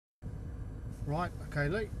Right, okay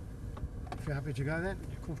Lee, if you're happy to go then,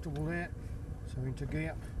 you're comfortable there, so into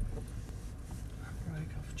gear. Brake,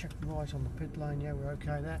 I've checked right on the pit lane, yeah we're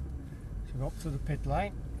okay there. So go up through the pit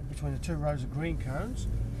lane, in between the two rows of green cones,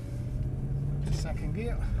 to second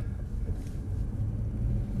gear.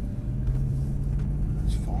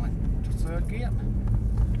 That's fine, to third gear.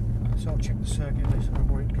 So I'll check the circuit Lee, so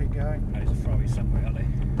we're to keep going. Those are throwing somewhere, aren't they?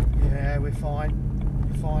 Yeah, we're fine.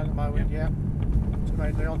 We're fine at the moment, yeah. It's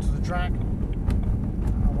great Lee, onto the track.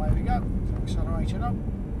 Away we go, accelerating up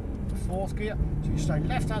to fourth gear, so you stay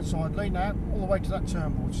left hand side Lee now, all the way to that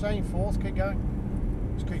turn board, stay in fourth, keep going,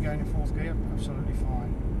 just keep going in fourth gear, absolutely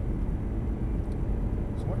fine.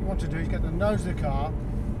 So what you want to do is get the nose of the car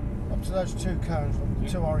up to those two cones, the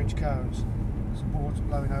two orange cones, the board's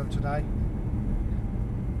blowing over today.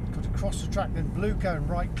 Cut across the track, then blue cone,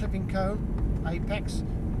 right clipping cone, apex,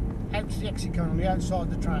 out to the exit cone on the outside of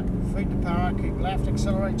the track, feed the power, keep left,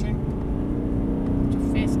 accelerating, to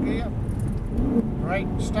fifth gear. Great,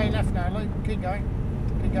 stay left now Luke, keep going,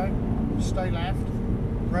 stay left,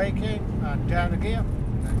 braking and down a gear,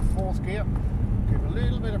 then fourth gear, keep a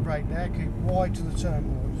little bit of brake there, keep wide to the turn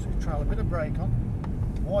board, so you trail a bit of brake on,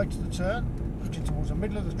 wide to the turn, pushing towards the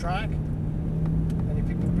middle of the track, then you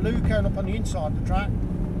pick the blue cone up on the inside of the track,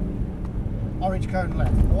 orange cone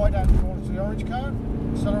left, wide out the corner to the orange cone,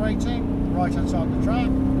 accelerating, right hand side of the track,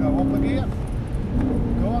 go up a gear,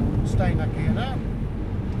 go on, stay in that gear now.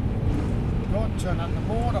 Good, turn out the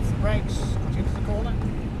board, off the brakes, cut into the corner,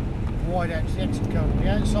 wide out to the exit cone on the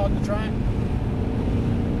outside of the track.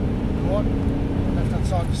 Good, left hand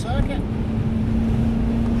side of the circuit.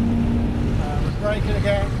 We're braking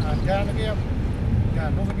again, and down a gear,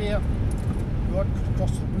 down another gear. Good,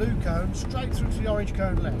 across to the blue cone, straight through to the orange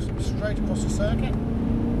cone left, so straight across the circuit.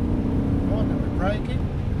 Good, then we're braking.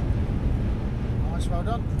 Nice, well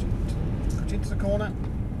done, cut into the corner.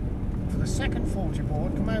 For the second 40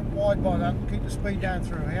 board, come out wide by that, keep the speed down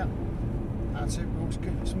through here. That's it, we'll just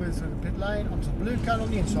keep it smooth through the pit lane, onto the blue cone on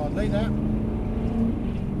the inside, lead out.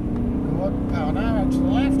 Good, power now, out to the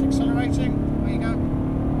left, accelerating, there you go,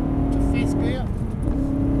 to fifth gear.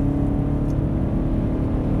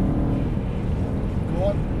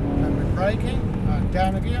 Good, and we're braking, and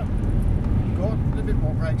down a gear. Good, a little bit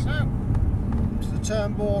more brakes now. To the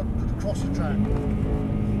turn board, across the track.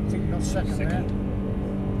 I think you got second there.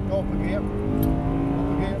 Go up a gear, up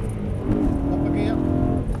a gear, up a gear,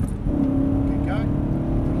 keep going,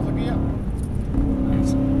 another gear,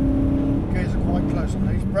 nice. Gears are quite close on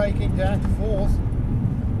these, braking down to fourth,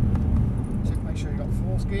 so make sure you got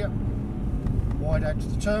fourth gear, wide out to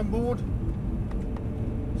the turn board,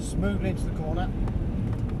 smoothly into the corner,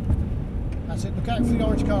 that's it, look out for the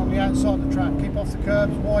orange car on the outside of the track, keep off the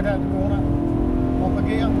curbs, wide out the corner, up a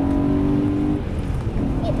gear,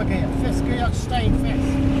 up a gear, fifth gear, stay in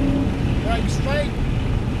fifth. Brake straight,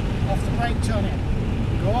 off the brake, turn in.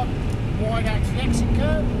 Go up, wide out to the exit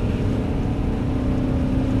curve.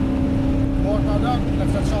 Wide, well done,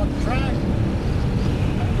 left hand side of the track.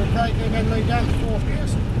 And we're braking again, lead down to fourth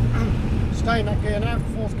gears. Stay in that gear now,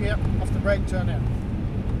 fourth gear, off the brake, turn in.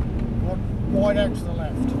 Wide out to the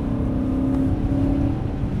left.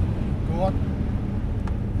 Go on.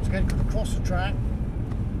 Once again, cut across the track.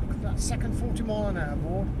 That second 40 mile an hour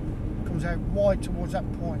board comes out wide towards that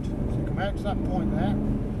point. So you come out to that point there,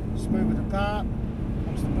 smooth with the power,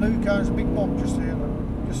 onto the blue cone, there's a big bump just here,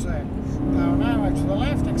 just there. Power now, out to the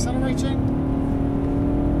left, accelerating.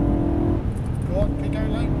 Go on, keep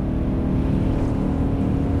going Lee.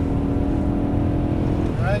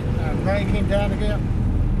 Great, now braking down again.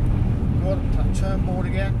 Go on, to that turn board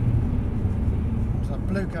again. Onto that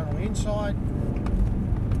blue cone on the inside.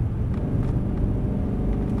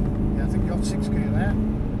 I think you've got sixth gear there.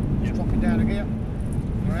 Just dropping down a gear.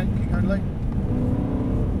 Alright, keep going Lee.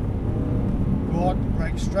 Go on,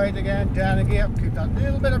 brake straight again, down a gear. Keep that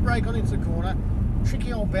little bit of brake on into the corner.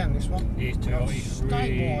 Tricky old bend this one. It is too hot, it's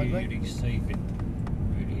really deceiving.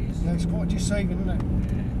 Really is. Yeah, it's quite deceiving, isn't it?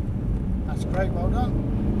 Yeah. That's great, well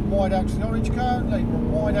done. Wide out to the orange cone, Lee,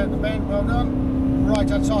 wide out the bend, well done.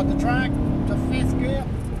 Right outside the track, to fifth gear.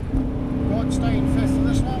 Go on, stay in fifth for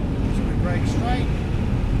this one. So we brake straight.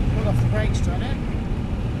 Put off the brakes, turn in.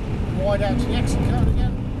 Wide out to the exit cone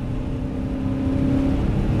again.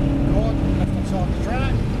 Go on, left hand side of the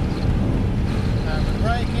track. And we're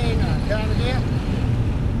braking and down the gear.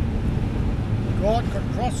 Go on, cut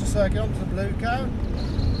across the circuit onto the blue cone.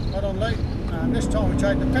 Right on Luke. And this time we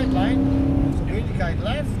take the pit lane. So we indicate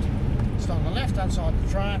left. It's on the left hand side of the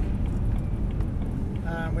track.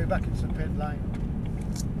 And we're back into the pit lane.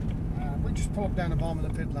 We just pull up down the bottom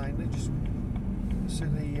of the pit lane. They just see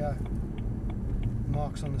the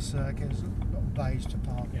marks on the circuit. There's got bays to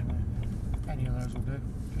park in there. Any of those will do.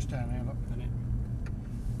 Just down here, look. Isn't it?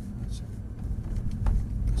 That's it.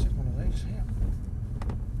 That's it, one of these here.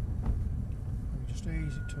 And we just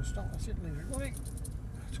ease it to a stop. That's it, leave it running.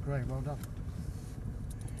 That's great, well done.